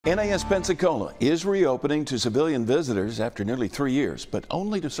NAS Pensacola is reopening to civilian visitors after nearly 3 years, but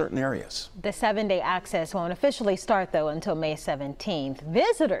only to certain areas. The 7-day access won't officially start, though, until May 17th.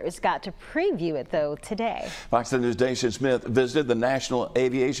 Visitors got to preview it, though, today. Fox 10 News' Jason Smith visited the National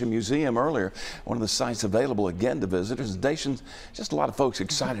Aviation Museum earlier, one of the sites available again to visitors. Dation's just a lot of folks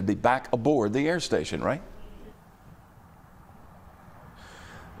excited to be back aboard the air station, right?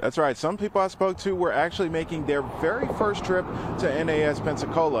 That's right. Some people I spoke to were actually making their very first trip to NAS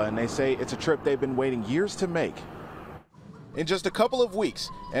Pensacola, and they say it's a trip they've been waiting years to make. In just a couple of weeks,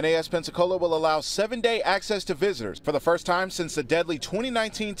 NAS Pensacola will allow 7-day access to visitors for the first time since the deadly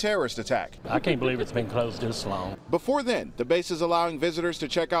 2019 terrorist attack. I can't believe it's been closed this long. Before then, the base is allowing visitors to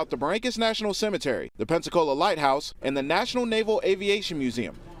check out the Barrancas National Cemetery, the Pensacola Lighthouse, and the National Naval Aviation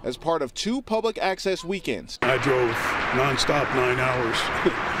Museum as part of 2 public access weekends. I drove nonstop 9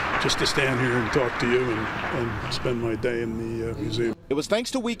 hours just to stand here and talk to you and spend my day in the museum. It was thanks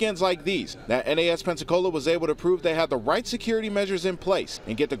to weekends like these that NAS Pensacola was able to prove they had the right security measures in place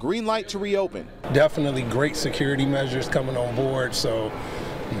and get the green light to reopen. Definitely great security measures coming on board, so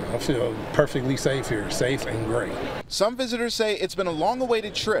I feel perfectly safe here, safe and great. Some visitors say it's been a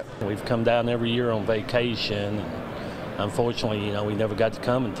long-awaited trip. We've come down every year on vacation. Unfortunately, we never got to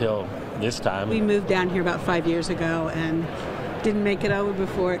come until this time. We moved down here about 5 years ago and didn't make it over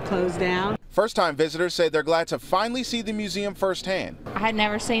before it closed down. First-time visitors say they're glad to finally see the museum firsthand. I had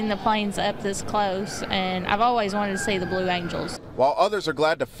never seen the planes up this close, and I've always wanted to see the Blue Angels. While others are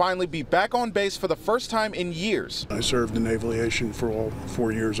glad to finally be back on base for the first time in years. I served in naval aviation for all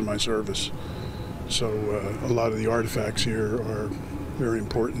 4 years of my service, so a lot of the artifacts here are very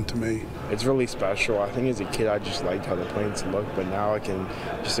important to me. It's really special. I think as a kid I just liked how the planes look, but now I can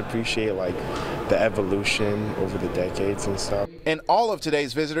just appreciate the evolution over the decades and stuff. And all of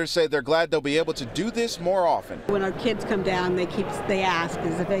today's visitors say they're glad they'll be able to do this more often. When our kids come down, they ask,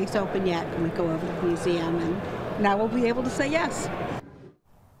 is the base open yet? And we go over to the museum, and now we'll be able to say yes.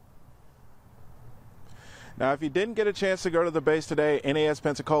 Now, if you didn't get a chance to go to the base today, NAS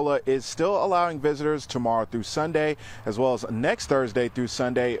Pensacola is still allowing visitors tomorrow through Sunday, as well as next Thursday through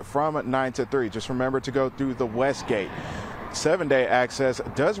Sunday from 9 to 3. Just remember to go through the West Gate. 7-day access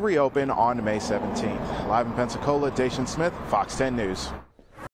does reopen on May 17th. Live in Pensacola, Jason Smith, Fox 10 News.